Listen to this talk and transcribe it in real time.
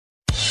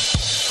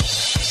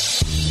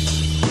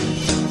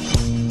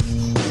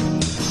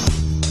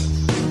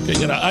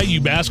got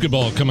IU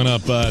basketball coming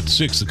up at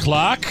 6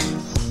 o'clock.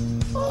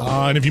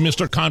 And if you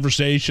missed our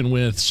conversation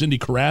with Cindy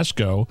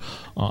Carrasco,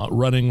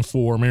 running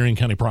for Marion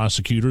County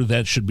Prosecutor,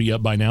 that should be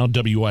up by now,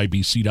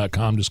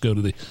 WIBC.com. Just go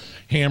to the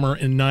Hammer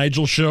and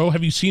Nigel show.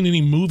 Have you seen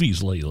any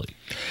movies lately?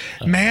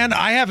 Man,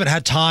 I haven't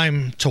had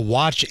time to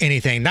watch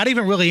anything, not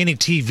even really any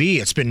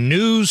TV. It's been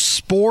news,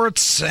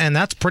 sports, and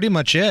that's pretty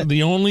much it.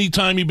 The only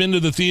time you've been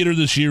to the theater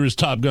this year is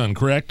Top Gun,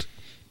 correct?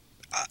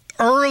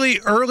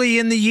 Early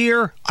in the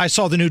year, I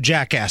saw the new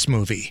Jackass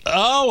movie.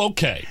 Oh,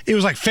 okay. It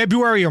was like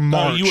February or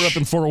March. You were up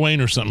in Fort Wayne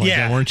or something like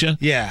that, weren't you?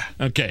 Yeah.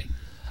 Okay.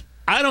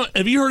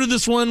 Have you heard of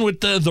this one with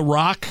The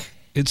Rock?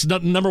 It's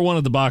number one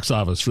at the box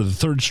office for the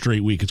third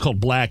straight week. It's called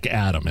Black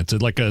Adam. It's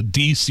like a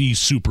DC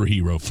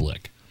superhero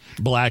flick.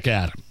 Black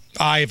Adam.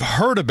 I've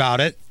heard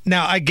about it.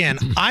 Now, again,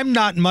 I'm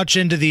not much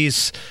into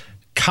these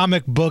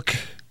comic book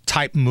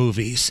type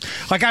movies.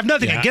 Like, I have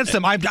nothing against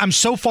them. I'm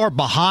so far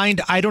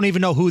behind, I don't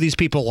even know who these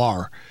people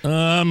are.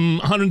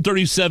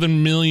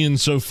 137 million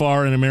so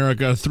far in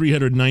America,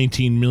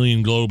 319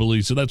 million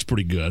globally, so that's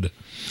pretty good,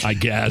 I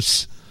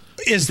guess.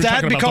 Is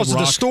that because of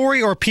the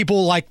story, or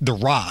people like The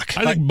Rock?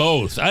 I think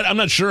both. I'm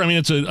not sure. I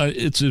mean,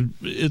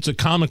 it's a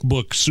comic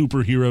book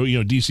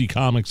superhero, DC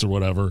Comics or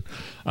whatever.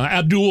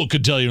 Abdul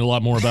could tell you a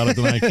lot more about it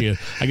than I can.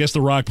 I guess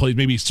The Rock played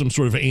maybe some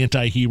sort of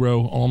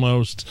anti-hero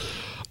almost.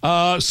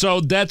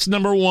 So that's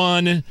number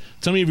one.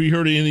 Tell me if you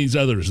heard any of these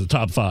others, the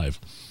top five.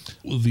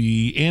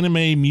 The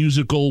anime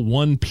musical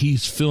One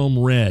Piece film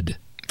Red.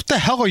 What the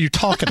hell are you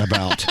talking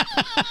about?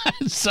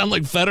 It sound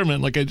like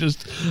Fetterman. Like I'm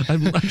just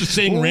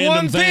saying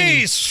random things. One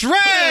Piece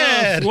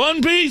Red.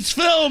 One Piece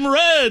film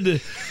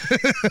Red.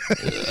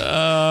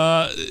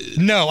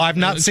 No, I've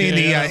not seen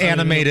the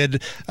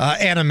animated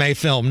anime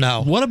film.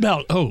 No. What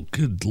about? Oh,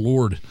 good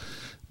Lord!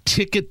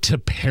 Ticket to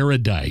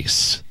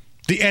Paradise.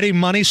 The Eddie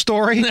Money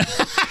story.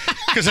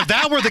 Because if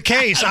that were the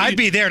case, I'd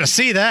be there to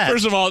see that.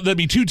 First of all, that'd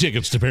be 2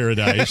 tickets to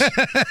Paradise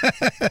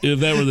if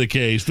that were the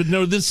case. But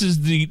no, this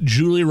is the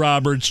Julia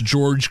Roberts,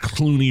 George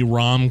Clooney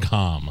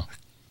rom-com.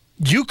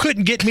 You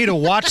couldn't get me to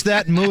watch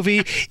that movie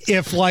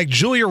if, like,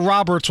 Julia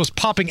Roberts was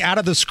popping out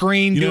of the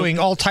screen doing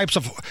all types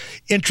of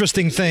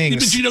interesting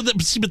things.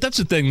 But that's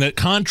the thing, that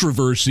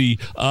controversy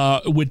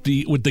with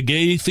the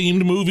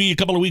gay-themed movie a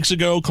couple of weeks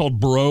ago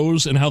called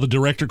Bros, and how the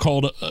director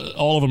called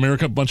All of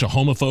America a bunch of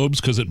homophobes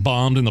because it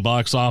bombed in the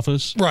box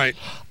office. Right.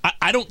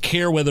 I don't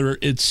care whether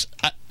it's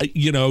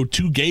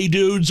 2 gay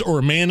dudes or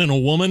a man and a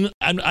woman.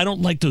 I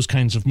don't like those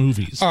kinds of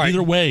movies. Right.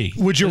 Either way.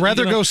 Would you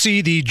rather go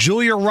see the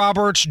Julia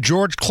Roberts,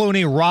 George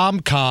Clooney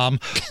rom-com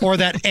or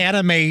that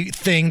anime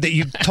thing that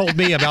you told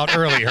me about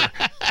earlier?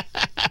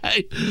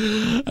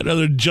 I'd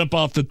rather jump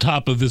off the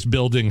top of this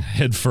building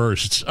head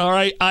first. All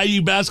right,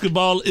 IU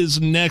basketball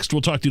is next.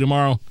 We'll talk to you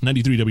tomorrow.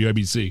 93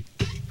 WIBC.